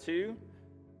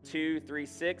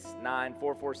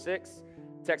 502-236-9446,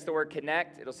 text the word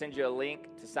connect. It'll send you a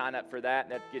link to sign up for that.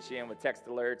 That gets you in with text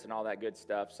alerts and all that good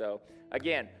stuff. So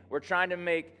again, we're trying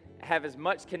to have as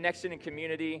much connection and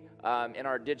community in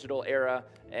our digital era.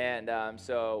 And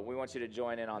so we want you to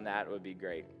join in on that. It would be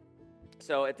great.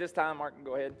 So at this time, Mark,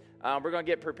 go ahead. We're going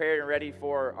to get prepared and ready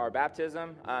for our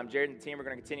baptism. Jared and the team are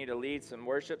going to continue to lead some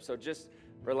worship. So just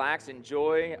relax,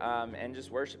 enjoy, and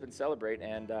just worship and celebrate.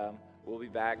 And we'll be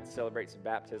back to celebrate some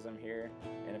baptism here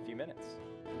in a few minutes.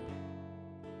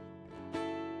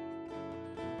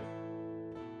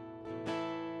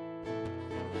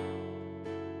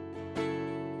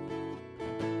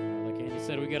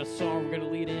 Said we got a song we're going to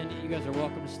lead in. You guys are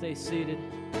welcome to stay seated.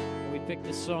 We picked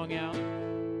this song out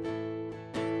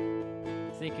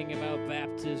thinking about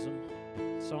baptism.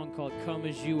 A song called Come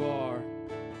As You Are.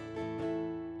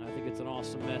 I think it's an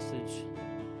awesome message.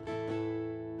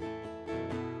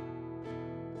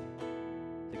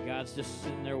 That God's just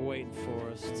sitting there waiting for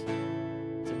us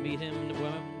to meet Him no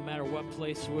matter what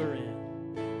place we're in.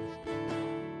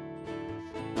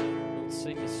 Let's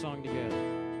sing this song together.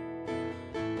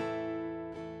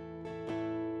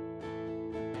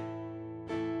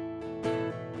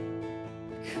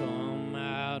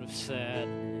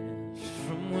 Sadness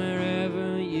from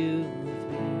wherever you've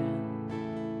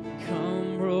been.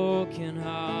 Come broken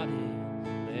hearted,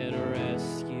 let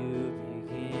rescue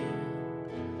begin.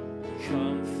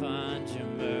 Come find your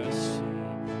mercy,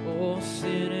 oh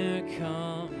sinner,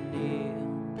 come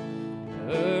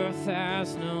kneel. Earth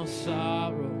has no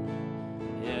sorrow,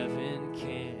 heaven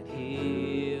can't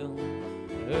heal.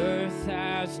 Earth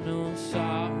has no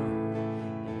sorrow,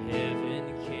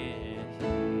 heaven can't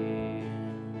heal.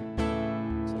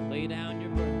 Lay down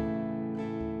your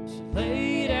burden. So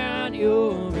lay down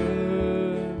your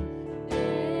burdens.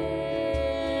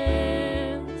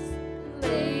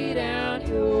 Lay down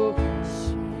your shame.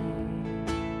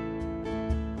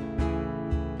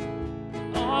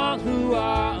 All who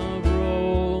are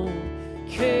broken,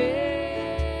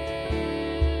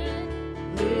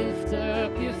 lift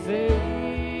up your face.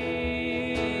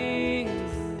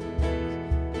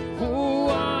 Oh,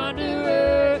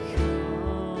 wanderer,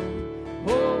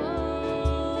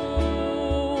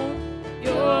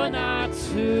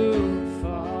 too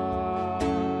far.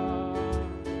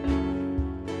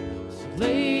 So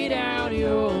lay down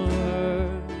your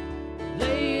hurt,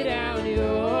 lay down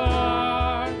your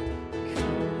heart,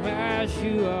 come as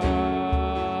you are.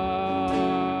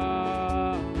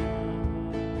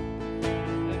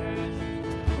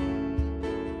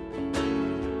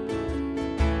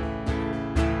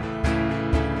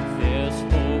 There's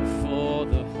hope for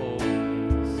the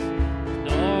hopeless and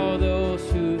all those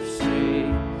who've strayed.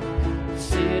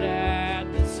 Sit at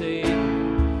the table,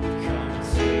 come and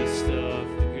taste of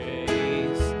the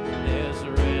grace. There's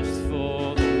a rest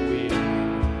for the weary,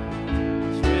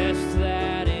 there's rest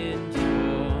that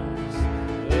endures.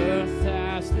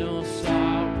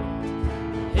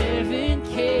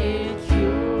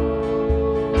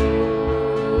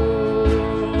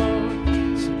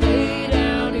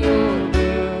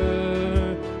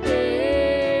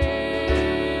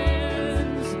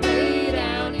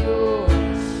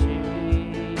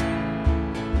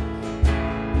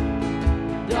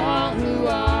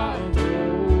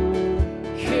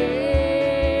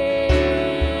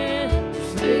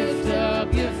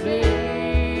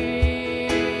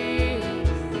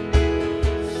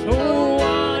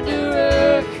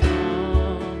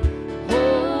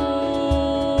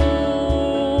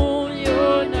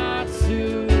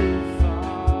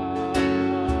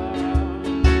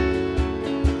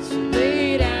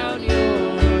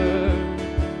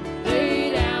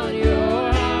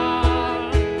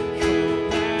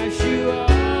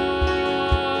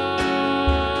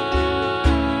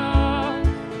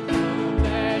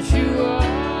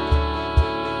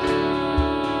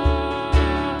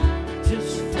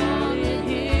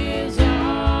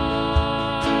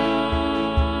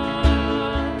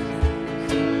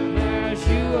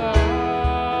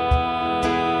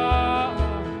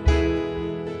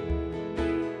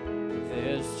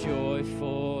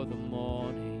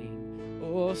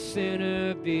 Oh,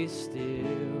 sinner, be still.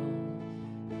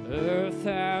 Earth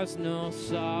has no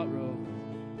sorrow,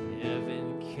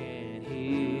 heaven can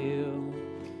heal.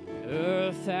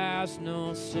 Earth has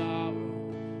no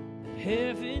sorrow,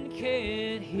 heaven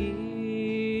can heal.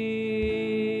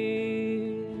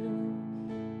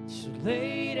 So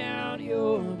lay down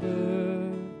your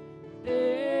burdens,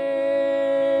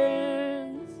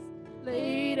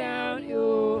 lay down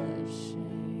your shame.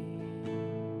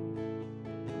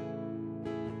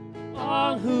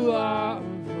 All who are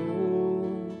broken,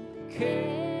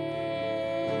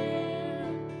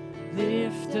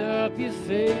 lift up your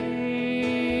faith.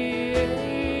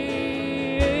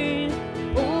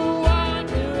 Oh,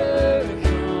 wanderer,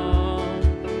 come.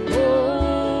 Oh,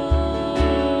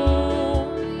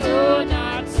 you're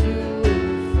not too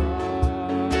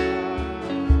far.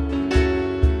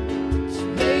 So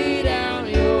lay down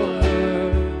your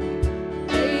burden,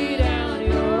 lay down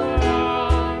your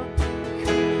heart,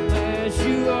 come as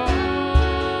you are.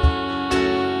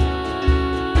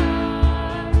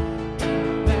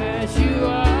 As you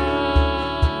are,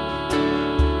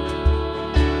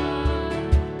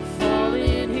 fall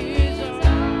in His arms.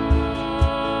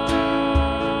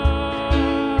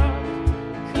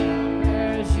 Come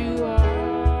as you are.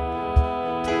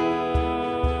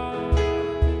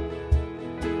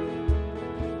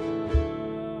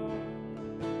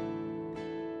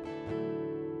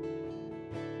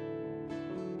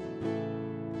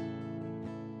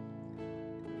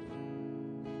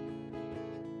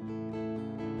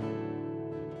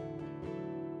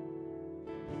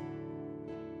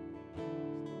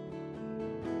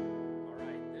 All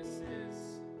right, this is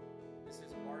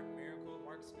Mark Miracle.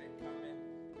 Mark's been coming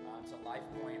to Life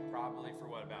Point probably for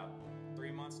about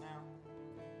 3 months now,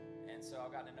 and so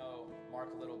I've gotten to know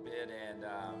Mark a little bit, and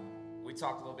we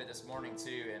talked a little bit this morning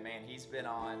too. And man, he's been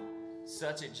on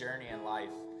such a journey in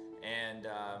life, and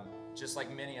just like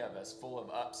many of us, full of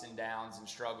ups and downs and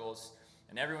struggles.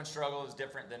 And everyone's struggle is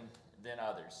different than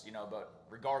others, you know. But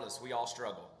regardless, we all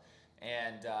struggle,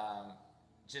 and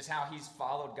just how he's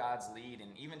followed God's lead,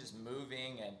 and even just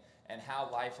moving, and how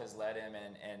life has led him,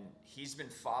 and he's been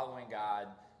following God,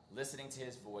 listening to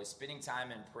his voice, spending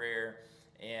time in prayer,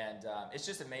 and it's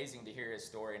just amazing to hear his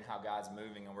story and how God's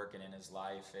moving and working in his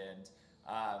life. And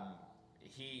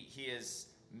he has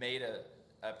made a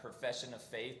profession of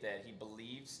faith that he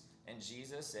believes in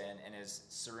Jesus and is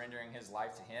surrendering his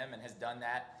life to him, and has done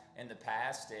that in the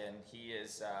past, and he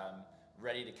is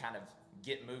ready to kind of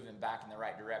get moving back in the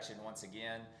right direction once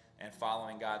again and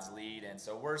following God's lead. And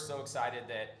so we're so excited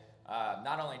that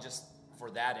not only just for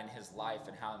that in his life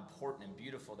and how important and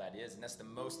beautiful that is, and that's the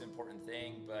most important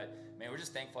thing, but man, we're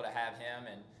just thankful to have him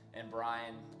and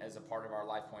Brian as a part of our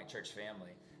Life Point Church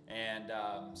family. And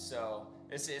so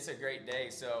it's a great day.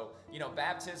 So, you know,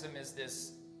 baptism is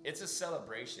it's a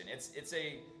celebration. It's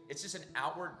just an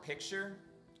outward picture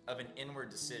of an inward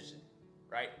decision,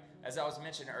 right? As I was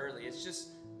mentioning earlier, it's just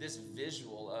this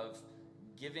visual of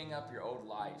giving up your old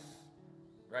life,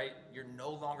 right? You're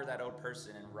no longer that old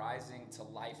person and rising to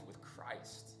life with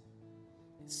Christ.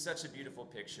 It's such a beautiful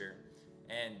picture,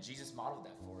 and Jesus modeled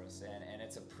that for us, and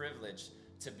it's a privilege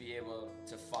to be able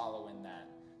to follow in that.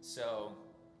 So,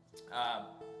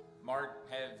 Mark,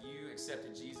 have you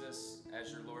accepted Jesus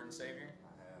as your Lord and Savior?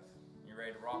 I have. You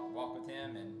ready to walk with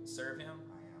him and serve him?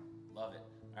 I am. Love it.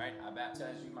 All right, I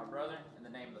baptize you, my brother, in the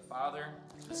name of the Father,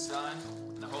 the Son,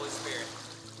 and the Holy Spirit.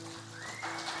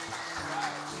 All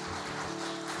right.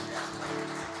 Yeah.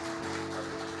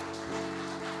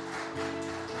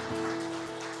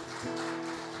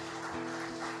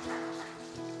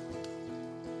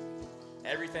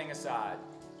 Everything aside,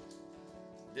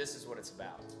 this is what it's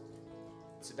about.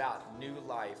 It's about new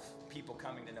life, people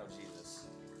coming to know Jesus.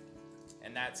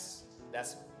 And that's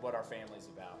what our family's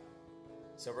about.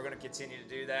 So we're going to continue to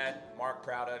do that. Mark,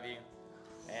 proud of you.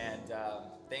 And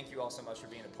thank you all so much for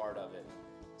being a part of it.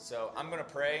 So I'm going to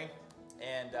pray,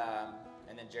 and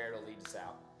then Jared will lead us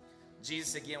out.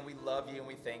 Jesus, again, we love you and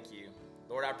we thank you.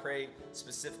 Lord, I pray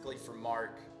specifically for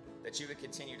Mark, that you would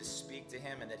continue to speak to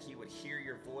him, and that he would hear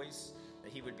your voice,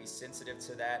 that he would be sensitive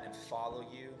to that and follow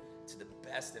you to the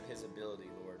best of his ability,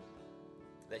 Lord.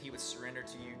 That he would surrender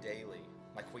to you daily,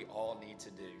 like we all need to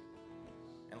do.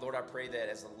 And Lord, I pray that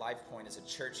as a Life Point, as a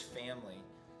church family,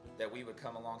 that we would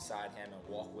come alongside him and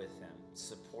walk with him,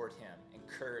 support him,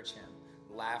 encourage him,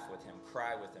 laugh with him,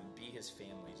 cry with him, be his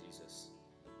family, Jesus.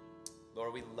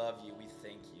 Lord, we love you. We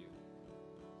thank you.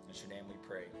 In your name we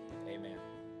pray. Amen.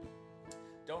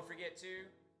 Don't forget to...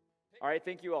 All right,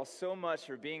 thank you all so much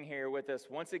for being here with us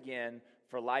once again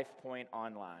for Life Point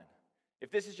Online. If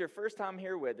this is your first time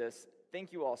here with us,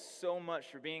 thank you all so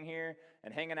much for being here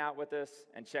and hanging out with us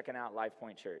and checking out Life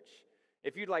Point Church.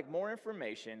 If you'd like more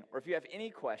information or if you have any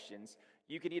questions,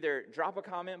 you can either drop a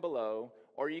comment below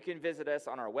or you can visit us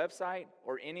on our website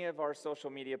or any of our social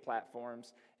media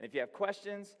platforms. And if you have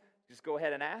questions, just go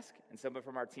ahead and ask, and someone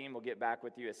from our team will get back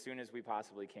with you as soon as we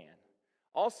possibly can.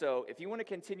 Also, if you want to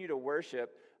continue to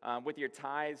worship with your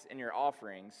tithes and your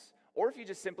offerings, or if you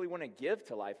just simply want to give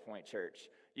to Life Point Church,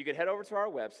 you can head over to our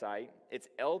website. It's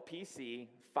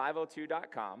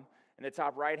lpc502.com. In the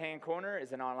top right-hand corner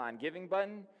is an online giving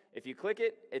button. If you click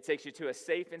it, it takes you to a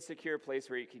safe and secure place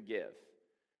where you can give.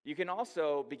 You can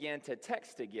also begin to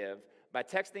text to give by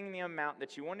texting the amount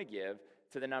that you want to give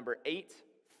to the number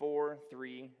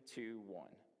 84321.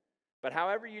 But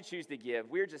however you choose to give,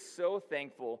 we're just so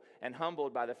thankful and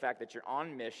humbled by the fact that you're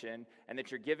on mission and that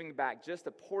you're giving back just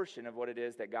a portion of what it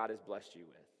is that God has blessed you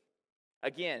with.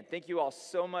 Again, thank you all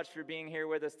so much for being here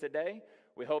with us today.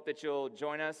 We hope that you'll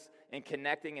join us in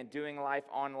connecting and doing life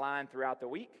online throughout the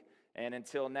week. And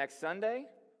until next Sunday,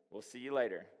 we'll see you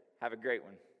later. Have a great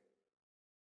one.